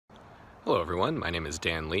Hello everyone, my name is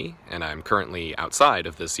Dan Lee, and I'm currently outside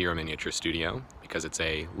of the Sierra Miniature Studio because it's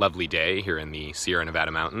a lovely day here in the Sierra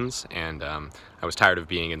Nevada mountains, and I was tired of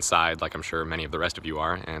being inside like I'm sure many of the rest of you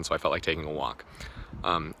are, and so I felt like taking a walk.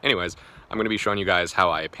 Anyways, I'm going to be showing you guys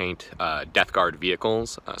how I paint Death Guard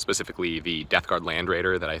vehicles, specifically the Death Guard Land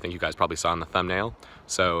Raider that I think you guys probably saw in the thumbnail.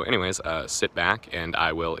 So anyways, sit back and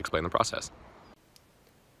I will explain the process.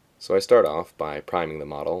 So I start off by priming the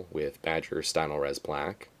model with Badger Stynylrez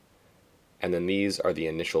Black. And then these are the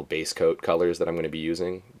initial base coat colors that I'm going to be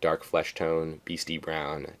using: Dark Flesh Tone, Beastie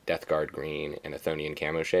Brown, Death Guard Green, and Athonian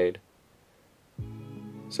Camo Shade.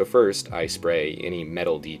 So first I spray any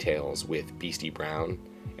metal details with Beastie Brown,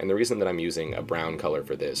 and the reason that I'm using a brown color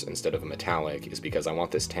for this instead of a metallic is because I want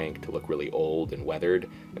this tank to look really old and weathered,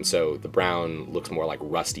 and so the brown looks more like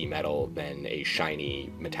rusty metal than a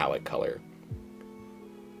shiny metallic color.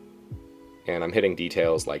 And I'm hitting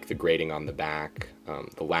details like the grating on the back,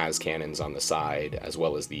 the las cannons on the side, as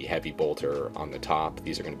well as the heavy bolter on the top.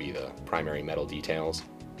 These are going to be the primary metal details.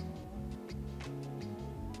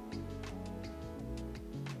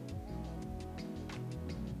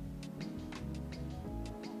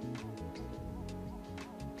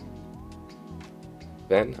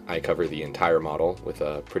 Then I cover the entire model with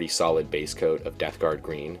a pretty solid base coat of Death Guard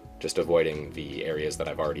Green, just avoiding the areas that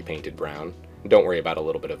I've already painted brown. Don't worry about a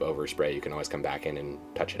little bit of overspray, you can always come back in and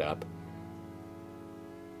touch it up.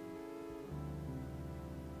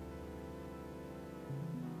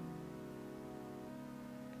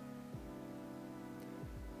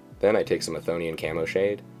 Then I take some Athonian Camo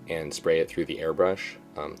Shade and spray it through the airbrush.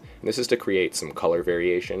 And this is to create some color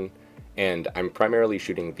variation, and I'm primarily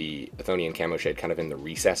shooting the Athonian Camo Shade kind of in the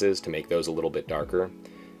recesses to make those a little bit darker.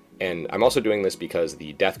 And I'm also doing this because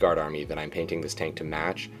the Death Guard army that I'm painting this tank to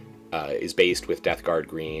match is based with Death Guard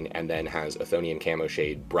Green and then has Athonian Camo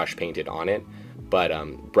Shade brush painted on it. But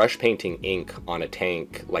brush painting ink on a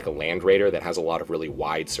tank like a Land Raider that has a lot of really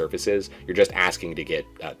wide surfaces, you're just asking to get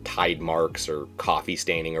tide marks or coffee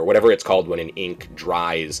staining or whatever it's called when an ink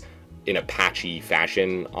dries in a patchy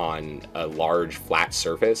fashion on a large flat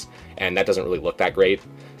surface, and that doesn't really look that great.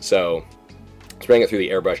 So spraying it through the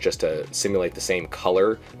airbrush just to simulate the same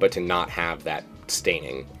color but to not have that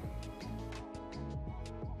staining.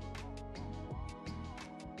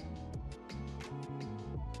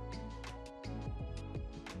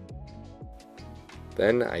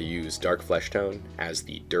 Then I use Dark Flesh Tone as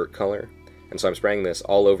the dirt color, and so I'm spraying this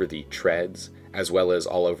all over the treads as well as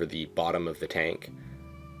all over the bottom of the tank.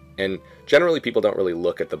 And generally people don't really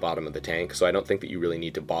look at the bottom of the tank, so I don't think that you really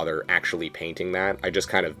need to bother actually painting that. I just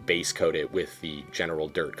kind of base coat it with the general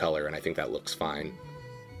dirt color, and I think that looks fine.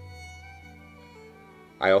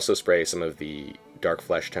 I also spray some of the Dark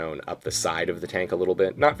Flesh Tone up the side of the tank a little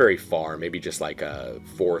bit, not very far, maybe just like a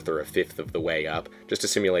fourth or a fifth of the way up, just to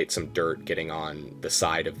simulate some dirt getting on the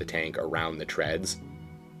side of the tank around the treads.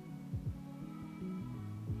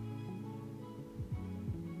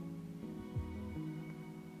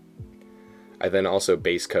 I then also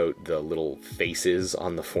base coat the little faces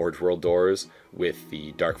on the Forge World doors with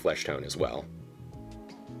the Dark Flesh Tone as well.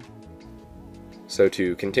 So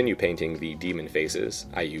to continue painting the demon faces,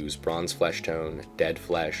 I use Bronze Flesh Tone, Dead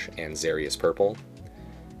Flesh, and Xarius Purple.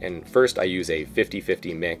 And first I use a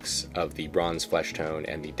 50-50 mix of the Bronze Flesh Tone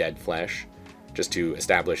and the Dead Flesh, just to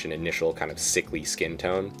establish an initial kind of sickly skin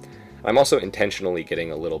tone. I'm also intentionally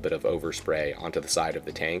getting a little bit of overspray onto the side of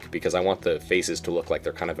the tank because I want the faces to look like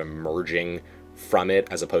they're kind of emerging from it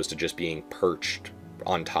as opposed to just being perched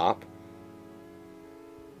on top.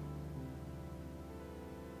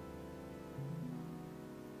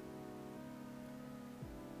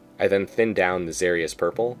 I then thin down the Xarius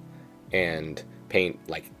Purple and paint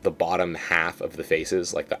like the bottom half of the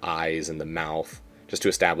faces, like the eyes and the mouth, just to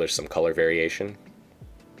establish some color variation.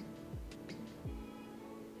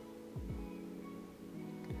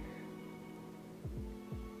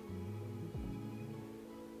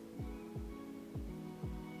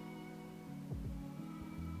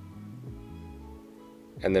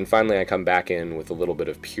 And then finally I come back in with a little bit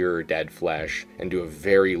of pure Dead Flesh and do a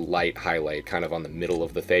very light highlight kind of on the middle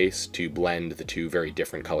of the face to blend the two very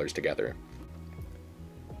different colors together.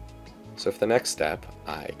 So for the next step,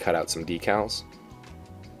 I cut out some decals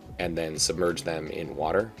and then submerge them in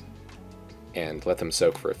water and let them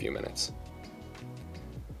soak for a few minutes.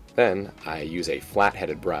 Then I use a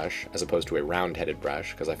flat-headed brush as opposed to a round-headed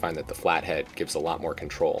brush because I find that the flat head gives a lot more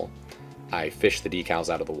control. I fish the decals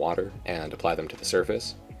out of the water and apply them to the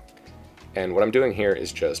surface. And what I'm doing here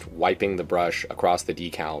is just wiping the brush across the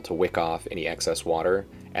decal to wick off any excess water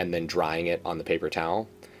and then drying it on the paper towel.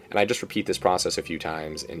 And I just repeat this process a few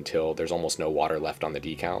times until there's almost no water left on the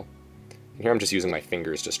decal. Here I'm just using my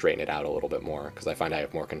fingers to straighten it out a little bit more, because I find I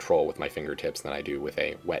have more control with my fingertips than I do with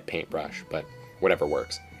a wet paintbrush, but whatever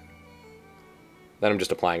works. Then I'm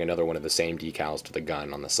just applying another one of the same decals to the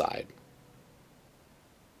gun on the side.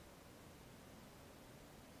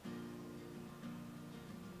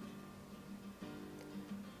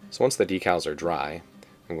 So once the decals are dry,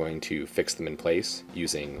 I'm going to fix them in place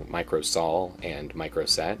using Micro Sol and Micro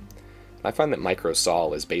Set. I find that Micro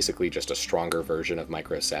Sol is basically just a stronger version of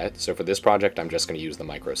Micro Set, so for this project I'm just going to use the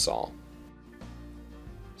Micro Sol.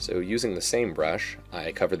 So using the same brush,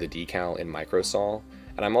 I cover the decal in Micro Sol,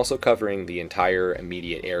 and I'm also covering the entire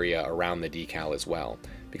immediate area around the decal as well,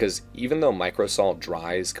 because even though Micro Sol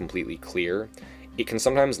dries completely clear, it can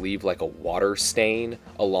sometimes leave like a water stain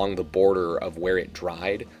along the border of where it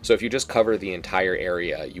dried, so if you just cover the entire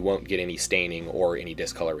area, you won't get any staining or any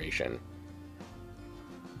discoloration.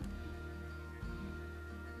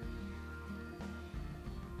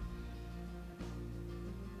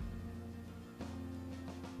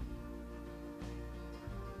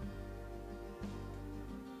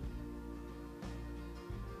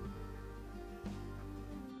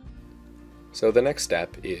 So the next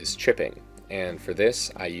step is chipping, and for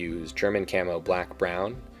this I use German Camo Black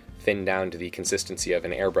Brown, thinned down to the consistency of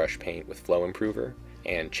an airbrush paint with Flow Improver,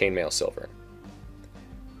 and Chainmail Silver.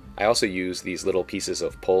 I also use these little pieces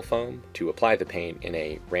of pull foam to apply the paint in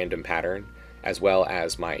a random pattern, as well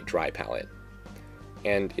as my dry palette.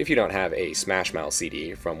 And if you don't have a Smash Mouth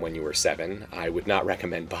CD from when you were 7, I would not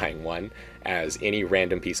recommend buying one, as any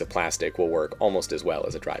random piece of plastic will work almost as well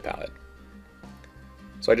as a dry palette.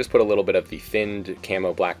 So I just put a little bit of the thinned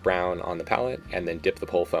Camo Black Brown on the palette and then dip the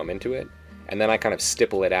pull foam into it, and then I kind of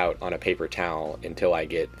stipple it out on a paper towel until I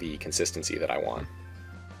get the consistency that I want.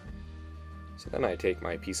 So then I take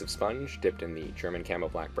my piece of sponge dipped in the German Camo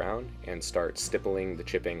Black Brown and start stippling the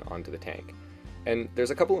chipping onto the tank. And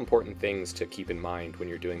there's a couple important things to keep in mind when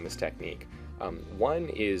you're doing this technique. One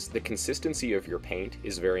is the consistency of your paint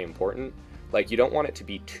is very important. Like, you don't want it to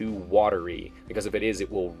be too watery, because if it is,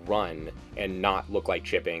 it will run and not look like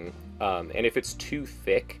chipping. And if it's too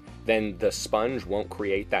thick, then the sponge won't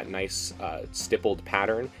create that nice stippled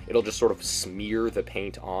pattern. It'll just sort of smear the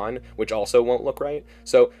paint on, which also won't look right.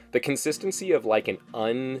 So the consistency of like an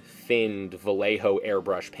unthinned Vallejo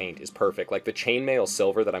airbrush paint is perfect. Like the Chainmail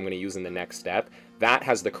Silver that I'm going to use in the next step, that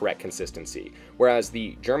has the correct consistency. Whereas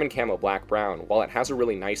the German Camo Black Brown, while it has a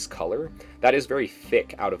really nice color, that is very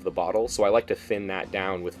thick out of the bottle, so I like to thin that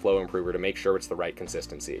down with Flow Improver to make sure it's the right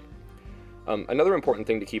consistency. Another important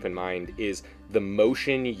thing to keep in mind is the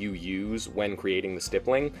motion you use when creating the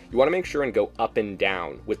stippling. You want to make sure and go up and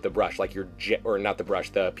down with the brush, like you're, or not the brush,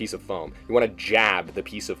 the piece of foam. You want to jab the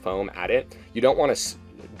piece of foam at it. You don't want to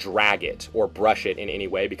drag it or brush it in any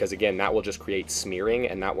way, because again, that will just create smearing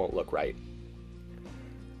and that won't look right.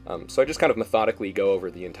 So I just kind of methodically go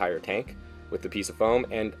over the entire tank with the piece of foam,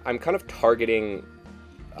 and I'm kind of targeting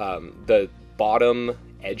the bottom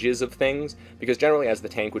edges of things, because generally as the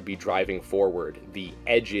tank would be driving forward, the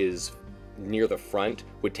edges near the front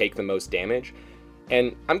would take the most damage.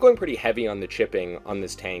 And I'm going pretty heavy on the chipping on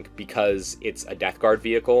this tank because it's a Death Guard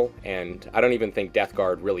vehicle, and I don't even think Death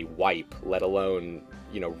Guard really wipe, let alone,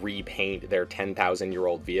 you know, repaint their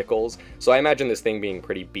 10,000-year-old vehicles. So I imagine this thing being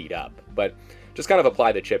pretty beat up, but just kind of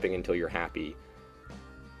apply the chipping until you're happy.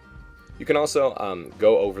 You can also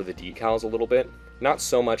go over the decals a little bit. Not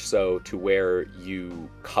so much so to where you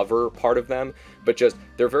cover part of them, but just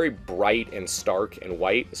they're very bright and stark and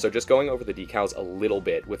white, so just going over the decals a little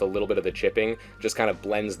bit with a little bit of the chipping just kind of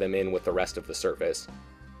blends them in with the rest of the surface.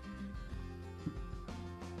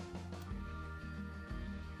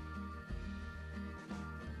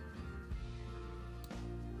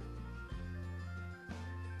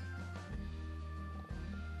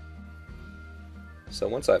 So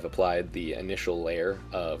once I've applied the initial layer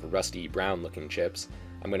of rusty brown looking chips,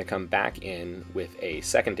 I'm going to come back in with a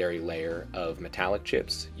secondary layer of metallic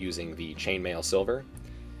chips using the Chainmail Silver.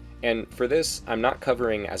 And for this, I'm not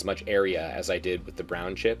covering as much area as I did with the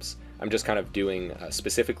brown chips. I'm just kind of doing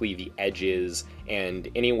specifically the edges, and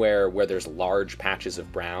anywhere where there's large patches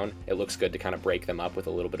of brown, it looks good to kind of break them up with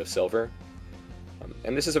a little bit of silver.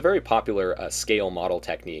 And this is a very popular scale model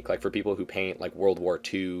technique, like for people who paint like World War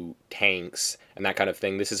II tanks and that kind of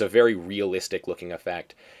thing. This is a very realistic looking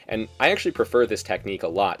effect. And I actually prefer this technique a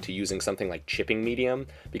lot to using something like chipping medium,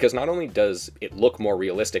 because not only does it look more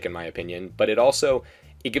realistic in my opinion, but it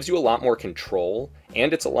gives you a lot more control,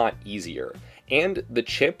 and it's a lot easier. And the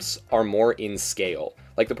chips are more in scale.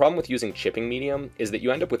 Like, the problem with using chipping medium is that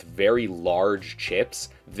you end up with very large chips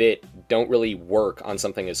that don't really work on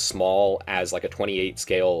something as small as like a 28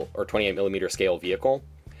 scale or 28 millimeter scale vehicle.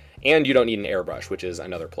 And you don't need an airbrush, which is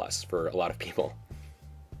another plus for a lot of people.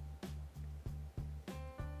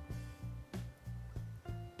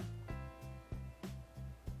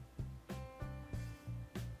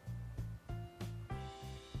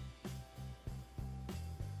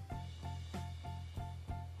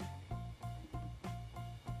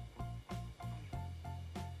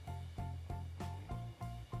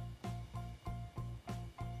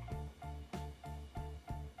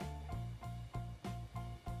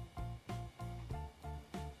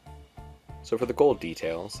 So for the gold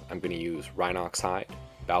details, I'm going to use Rhinox hide,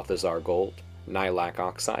 Balthazar gold, Nailac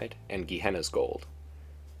oxide, and Gehenna's gold.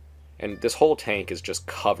 And this whole tank is just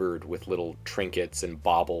covered with little trinkets and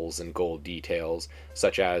baubles and gold details,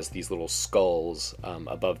 such as these little skulls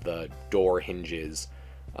above the door hinges.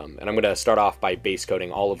 And I'm going to start off by base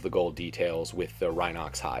coating all of the gold details with the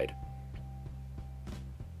Rhinox hide.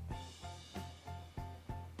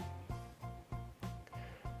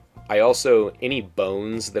 I also, any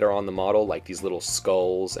bones that are on the model, like these little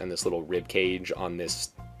skulls and this little rib cage on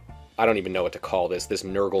this, I don't even know what to call this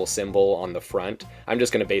Nurgle symbol on the front, I'm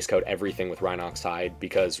just going to base coat everything with Rhinox hide,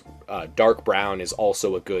 because dark brown is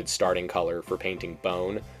also a good starting color for painting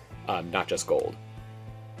bone, not just gold.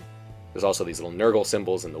 There's also these little Nurgle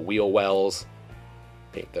symbols in the wheel wells,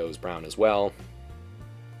 paint those brown as well.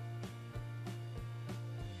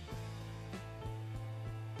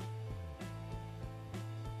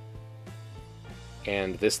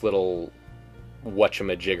 And this little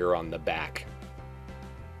whatchamajigger on the back.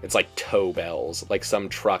 It's like toe bells. Like some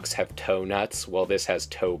trucks have toe nuts, well this has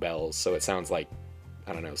toe bells, so it sounds like,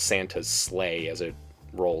 I don't know, Santa's sleigh as it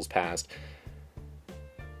rolls past.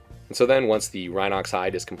 And so then once the Rhinox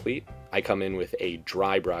hide is complete, I come in with a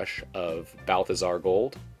dry brush of Balthazar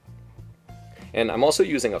gold. And I'm also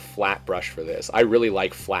using a flat brush for this. I really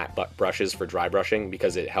like flat brushes for dry brushing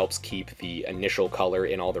because it helps keep the initial color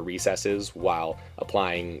in all the recesses while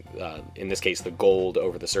applying, in this case, the gold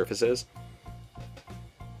over the surfaces.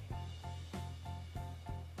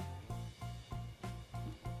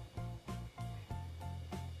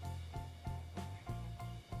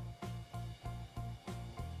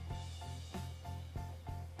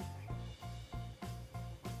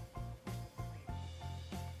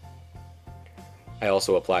 I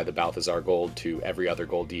also apply the Balthazar gold to every other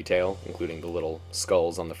gold detail, including the little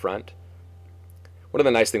skulls on the front. One of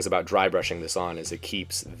the nice things about dry brushing this on is it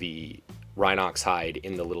keeps the Rhinox hide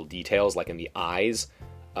in the little details, like in the eyes,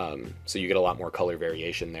 so you get a lot more color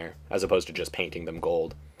variation there, as opposed to just painting them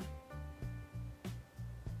gold.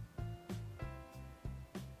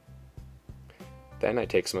 Then I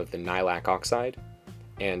take some of the Nailac oxide,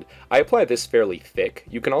 and I apply this fairly thick.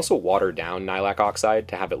 You can also water down Nailac oxide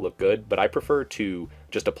to have it look good, but I prefer to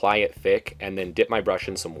just apply it thick and then dip my brush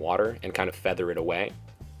in some water and kind of feather it away.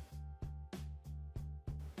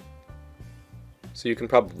 So you can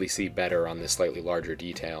probably see better on this slightly larger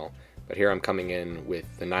detail, but here I'm coming in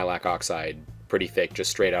with the Nailac oxide pretty thick,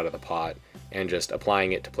 just straight out of the pot, and just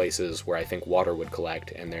applying it to places where I think water would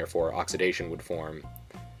collect and therefore oxidation would form,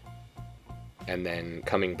 and then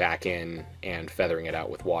coming back in and feathering it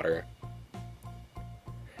out with water.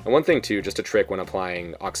 And one thing too, just a trick when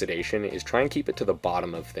applying oxidation, is try and keep it to the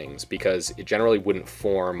bottom of things, because it generally wouldn't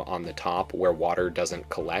form on the top where water doesn't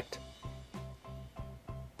collect.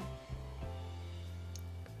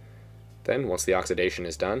 Then, once the oxidation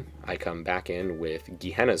is done, I come back in with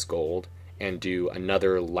Gehenna's gold and do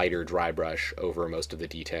another lighter dry brush over most of the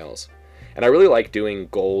details. And I really like doing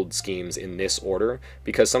gold schemes in this order,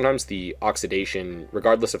 because sometimes the oxidation,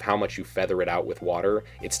 regardless of how much you feather it out with water,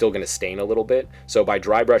 it's still going to stain a little bit. So by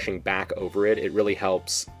dry brushing back over it, it really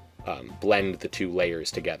helps blend the two layers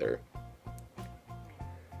together.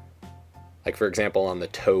 Like for example, on the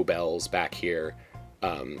toe bells back here,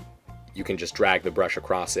 you can just drag the brush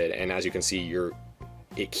across it, and as you can see,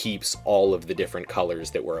 it keeps all of the different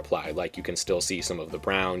colors that were applied. Like you can still see some of the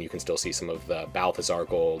brown, you can still see some of the Balthazar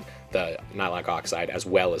gold, the Nailac oxide, as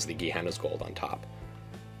well as the Gehenna's gold on top.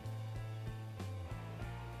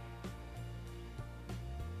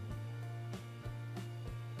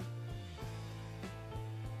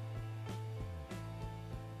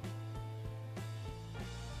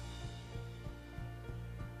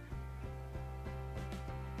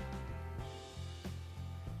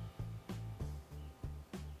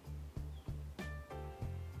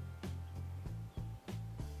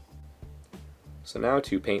 So now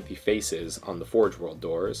to paint the faces on the Forge World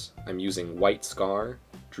doors, I'm using White Scar,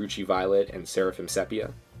 Druchii Violet, and Seraphim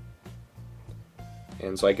Sepia.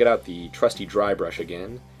 And so I get out the trusty dry brush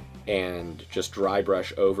again, and just dry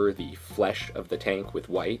brush over the flesh of the tank with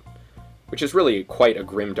white, which is really quite a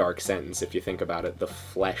grimdark sentence if you think about it, the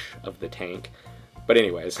flesh of the tank. But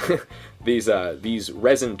anyways, these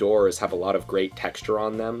resin doors have a lot of great texture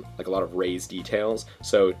on them, like a lot of raised details.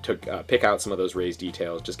 So to pick out some of those raised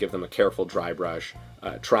details, just give them a careful dry brush,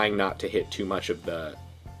 trying not to hit too much of the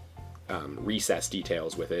recess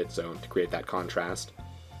details with it, so to create that contrast.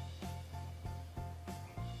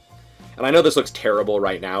 And I know this looks terrible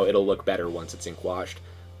right now, it'll look better once it's ink washed.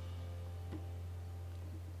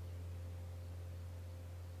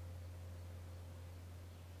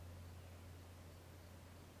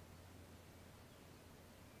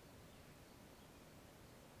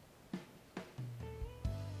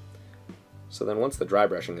 So then once the dry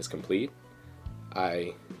brushing is complete,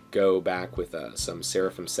 I go back with some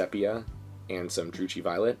Seraphim Sepia and some Druchii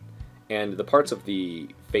Violet, and the parts of the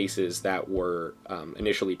faces that were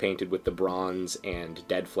initially painted with the bronze and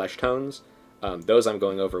dead flesh tones, those I'm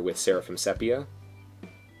going over with Seraphim Sepia.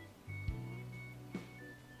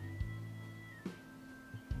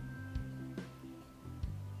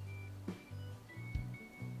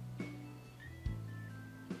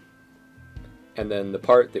 And then the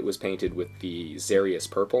part that was painted with the Xarius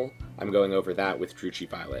Purple, I'm going over that with Druchii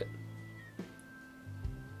Violet.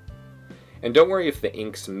 And don't worry if the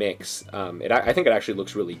inks mix. I think it actually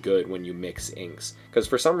looks really good when you mix inks, because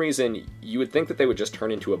for some reason you would think that they would just turn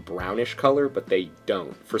into a brownish color, but they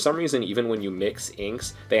don't. For some reason, even when you mix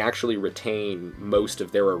inks, they actually retain most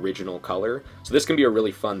of their original color. So this can be a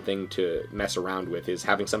really fun thing to mess around with, is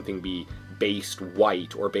having something be based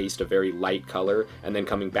white or based a very light color, and then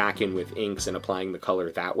coming back in with inks and applying the color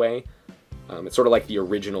that way. It's sort of like the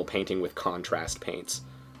original painting with contrast paints.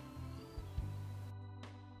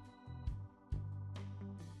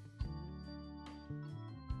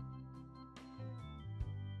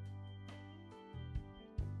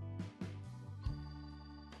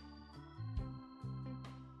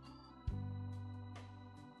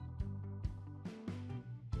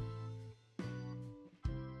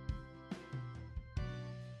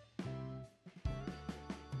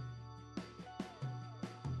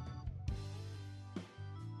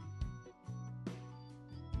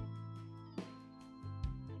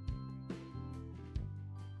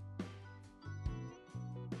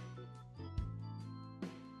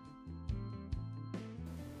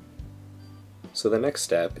 So the next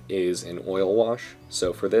step is an oil wash.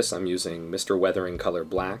 So for this I'm using Mr. Weathering Color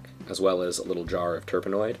Black, as well as a little jar of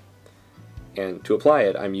Turpenoid. And to apply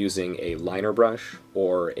it, I'm using a liner brush,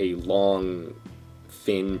 or a long,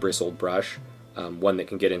 thin, bristled brush, one that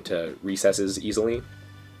can get into recesses easily.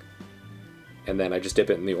 And then I just dip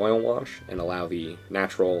it in the oil wash and allow the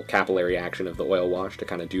natural capillary action of the oil wash to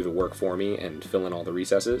kind of do the work for me and fill in all the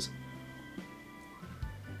recesses.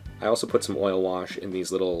 I also put some oil wash in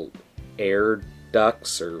these little air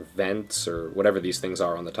ducts or vents or whatever these things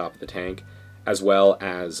are on the top of the tank, as well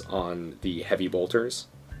as on the heavy bolters.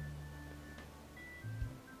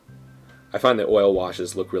 I find that oil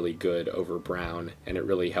washes look really good over brown, and it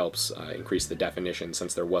really helps increase the definition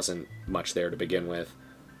since there wasn't much there to begin with.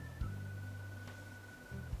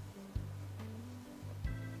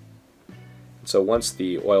 So once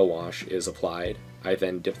the oil wash is applied, I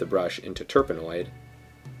then dip the brush into Turpenoid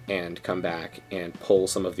and come back and pull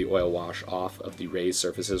some of the oil wash off of the raised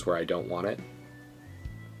surfaces where I don't want it.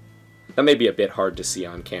 That may be a bit hard to see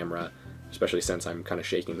on camera, especially since I'm kind of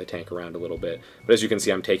shaking the tank around a little bit, but as you can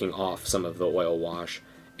see I'm taking off some of the oil wash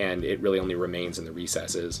and it really only remains in the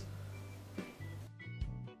recesses.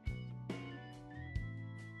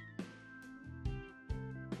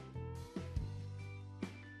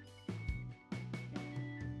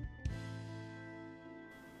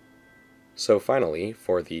 So finally,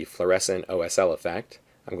 for the fluorescent OSL effect,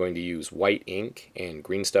 I'm going to use white ink and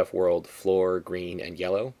Green Stuff World Floor, Green, and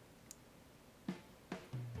Yellow.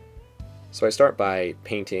 So I start by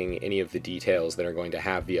painting any of the details that are going to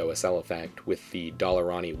have the OSL effect with the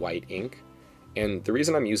Daler-Rowney white ink. And the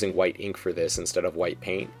reason I'm using white ink for this instead of white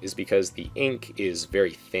paint is because the ink is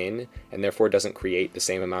very thin and therefore doesn't create the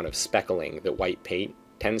same amount of speckling that white paint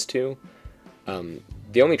tends to.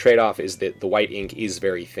 The only trade-off is that the white ink is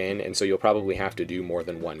very thin, and so you'll probably have to do more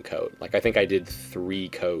than one coat. Like, I think I did 3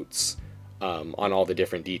 coats on all the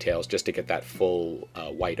different details just to get that full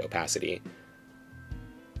white opacity.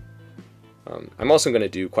 I'm also going to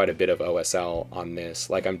do quite a bit of OSL on this,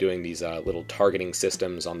 like I'm doing these little targeting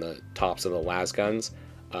systems on the tops of the las guns.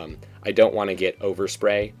 I don't want to get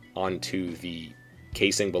overspray onto the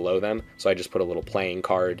casing below them, so I just put a little playing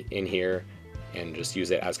card in here and just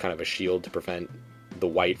use it as kind of a shield to prevent the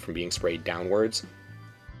white from being sprayed downwards.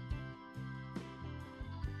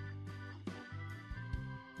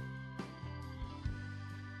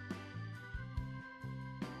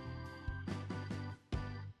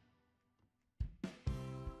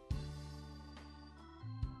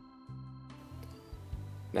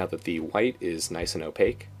 Now that the white is nice and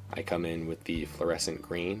opaque, I come in with the fluorescent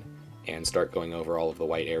green and start going over all of the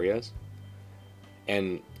white areas.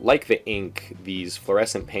 And like the ink, these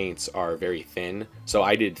fluorescent paints are very thin, so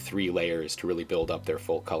I did 3 layers to really build up their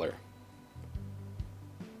full color.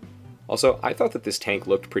 Also, I thought that this tank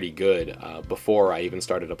looked pretty good before I even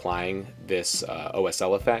started applying this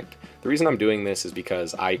OSL effect. The reason I'm doing this is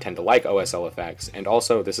because I tend to like OSL effects, and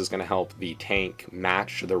also this is going to help the tank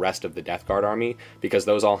match the rest of the Death Guard army, because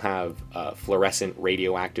those all have fluorescent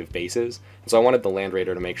radioactive bases. And so I wanted the Land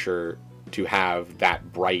Raider to make sure to have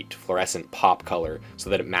that bright fluorescent pop color so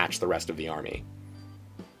that it matched the rest of the army.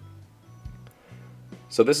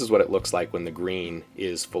 So this is what it looks like when the green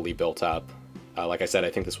is fully built up. Like I said, I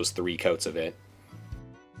think this was 3 coats of it.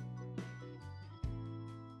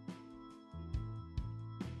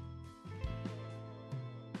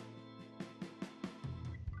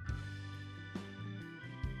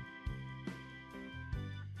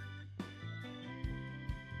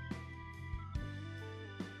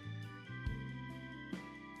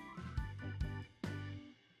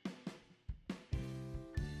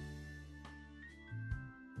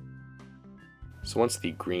 So once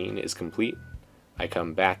the green is complete, I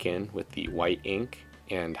come back in with the white ink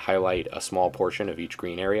and highlight a small portion of each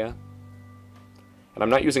green area. And I'm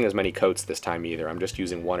not using as many coats this time either, I'm just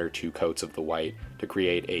using 1 or 2 coats of the white to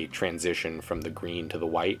create a transition from the green to the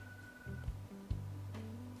white.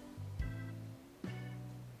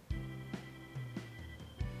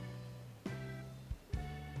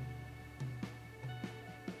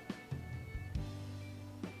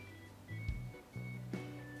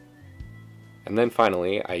 And then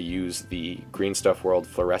finally, I use the Green Stuff World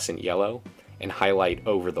fluorescent yellow and highlight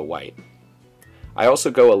over the white. I also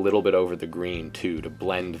go a little bit over the green too to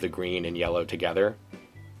blend the green and yellow together.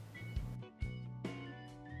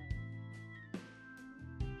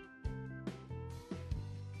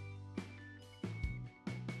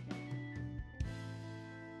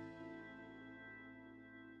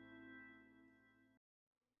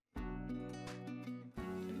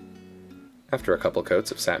 After a couple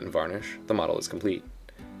coats of satin varnish, the model is complete.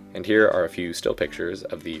 And here are a few still pictures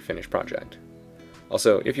of the finished project.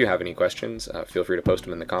 Also, if you have any questions, feel free to post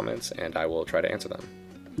them in the comments and I will try to answer them.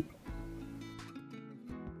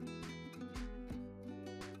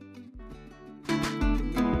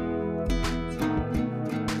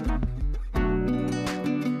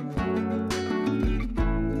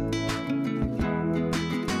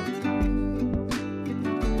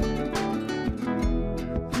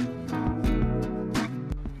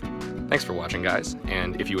 Thanks for watching, guys,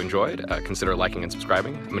 and if you enjoyed, consider liking and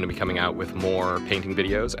subscribing. I'm going to be coming out with more painting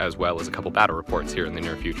videos as well as a couple battle reports here in the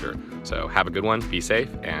near future. So have a good one, be safe,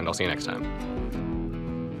 and I'll see you next time.